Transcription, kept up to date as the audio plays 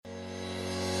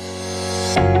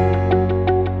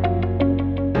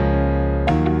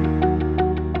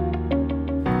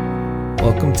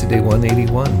day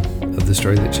 181 of The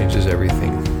Story That Changes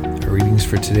Everything. Our readings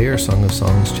for today are Song of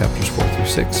Songs, chapters 4 through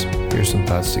 6. Here's some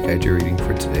thoughts to guide your reading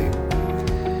for today.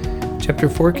 Chapter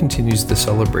 4 continues the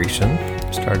celebration,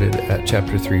 started at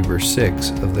chapter 3, verse 6,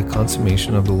 of the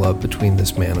consummation of the love between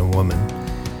this man and woman.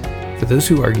 For those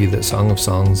who argue that Song of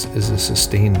Songs is a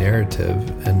sustained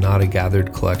narrative and not a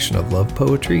gathered collection of love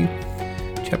poetry,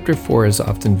 chapter 4 is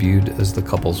often viewed as the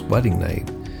couple's wedding night.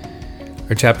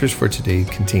 Our chapters for today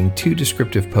contain two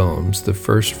descriptive poems, the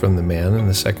first from the man and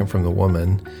the second from the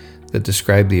woman, that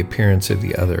describe the appearance of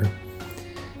the other.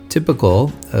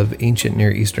 Typical of ancient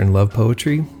Near Eastern love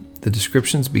poetry, the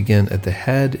descriptions begin at the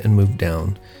head and move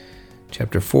down.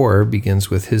 Chapter 4 begins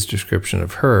with his description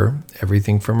of her.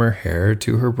 Everything from her hair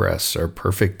to her breasts are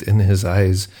perfect in his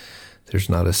eyes. There's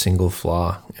not a single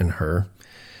flaw in her.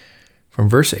 From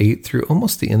verse 8 through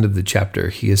almost the end of the chapter,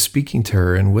 he is speaking to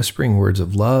her and whispering words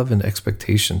of love and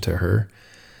expectation to her.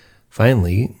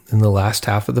 Finally, in the last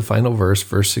half of the final verse,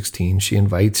 verse 16, she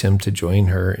invites him to join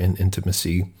her in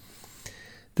intimacy.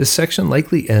 This section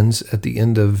likely ends at the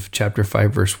end of chapter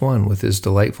 5, verse 1, with his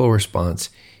delightful response,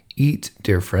 "Eat,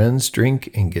 dear friends, drink,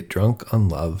 and get drunk on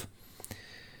love."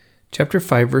 Chapter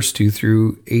 5, verse 2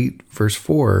 through 8, verse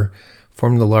 4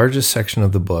 form the largest section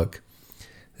of the book.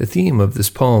 The theme of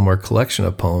this poem or collection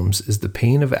of poems is the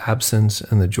pain of absence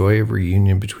and the joy of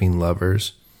reunion between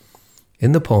lovers.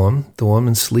 In the poem, the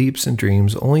woman sleeps and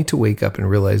dreams only to wake up and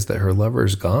realize that her lover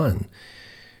is gone.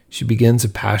 She begins a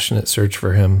passionate search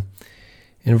for him.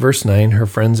 In verse 9, her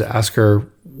friends ask her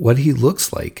what he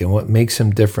looks like and what makes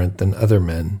him different than other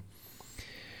men.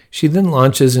 She then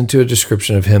launches into a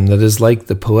description of him that is like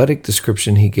the poetic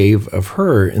description he gave of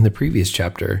her in the previous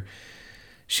chapter.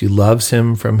 She loves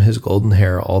him from his golden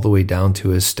hair all the way down to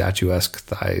his statuesque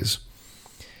thighs.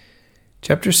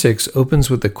 Chapter 6 opens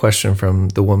with a question from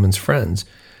the woman's friends.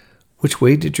 "Which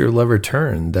way did your lover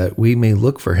turn, that we may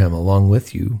look for him along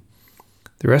with you?"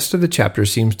 The rest of the chapter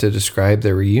seems to describe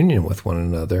their reunion with one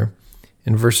another.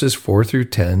 In verses 4 through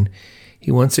 10,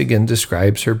 he once again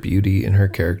describes her beauty and her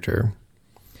character.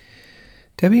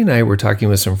 Debbie and I were talking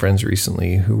with some friends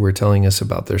recently who were telling us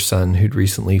about their son who'd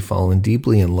recently fallen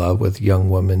deeply in love with a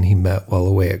young woman he met while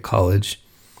away at college.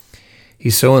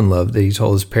 He's so in love that he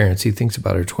told his parents he thinks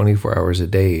about her 24 hours a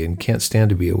day and can't stand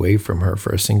to be away from her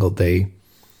for a single day.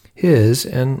 His,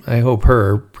 and I hope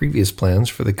her, previous plans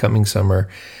for the coming summer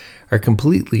are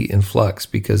completely in flux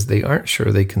because they aren't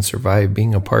sure they can survive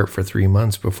being apart for 3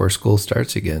 months before school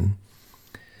starts again.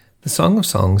 The Song of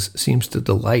Songs seems to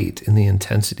delight in the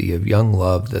intensity of young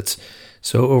love that's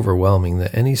so overwhelming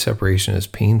that any separation is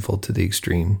painful to the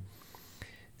extreme.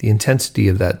 The intensity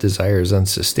of that desire is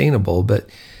unsustainable, but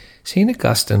St.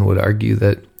 Augustine would argue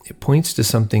that it points to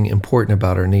something important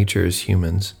about our nature as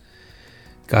humans.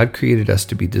 God created us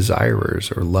to be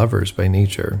desirers or lovers by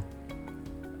nature.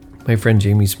 My friend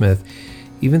Jamie Smith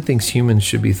even thinks humans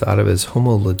should be thought of as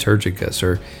homo liturgicus,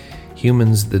 or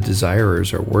humans the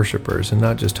desirers or worshipers, and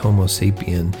not just homo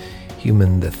sapien,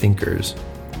 human the thinkers.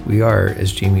 We are,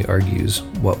 as Jamie argues,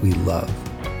 what we love.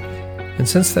 And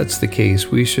since that's the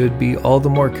case, we should be all the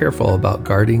more careful about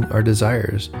guarding our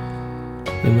desires.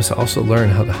 We must also learn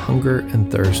how to hunger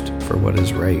and thirst for what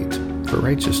is right, for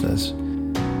righteousness.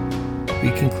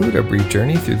 We conclude our brief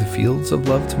journey through the fields of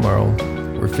love tomorrow.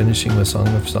 We're finishing with Song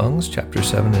of Songs, chapter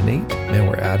 7 and 8, and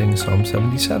we're adding Psalm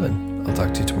 77. I'll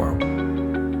talk to you tomorrow.